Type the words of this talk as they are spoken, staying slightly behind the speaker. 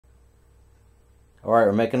Alright,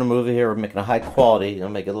 we're making a movie here. We're making a high quality.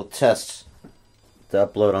 Gonna make a little test to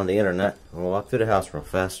upload on the internet. We'll walk through the house real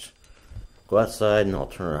fast. Go outside and I'll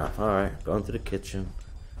turn it off. Alright, going to the kitchen.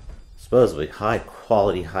 Supposedly high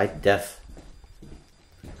quality, high def.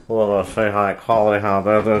 Well, I'll say high quality, how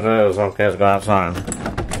bad this is. Okay, let's go outside.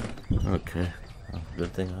 Okay,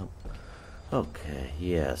 good thing up. Okay,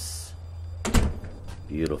 yes.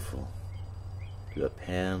 Beautiful. Do a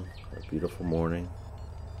pan, a beautiful morning.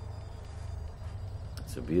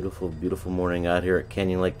 It's a beautiful, beautiful morning out here at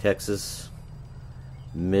Canyon Lake, Texas.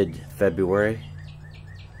 Mid-February.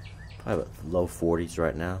 Probably about low 40s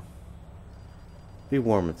right now. Be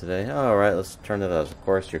warmer today. Alright, let's turn it up. Of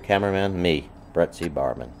course, your cameraman, me, Brett C.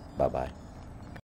 Barman. Bye-bye.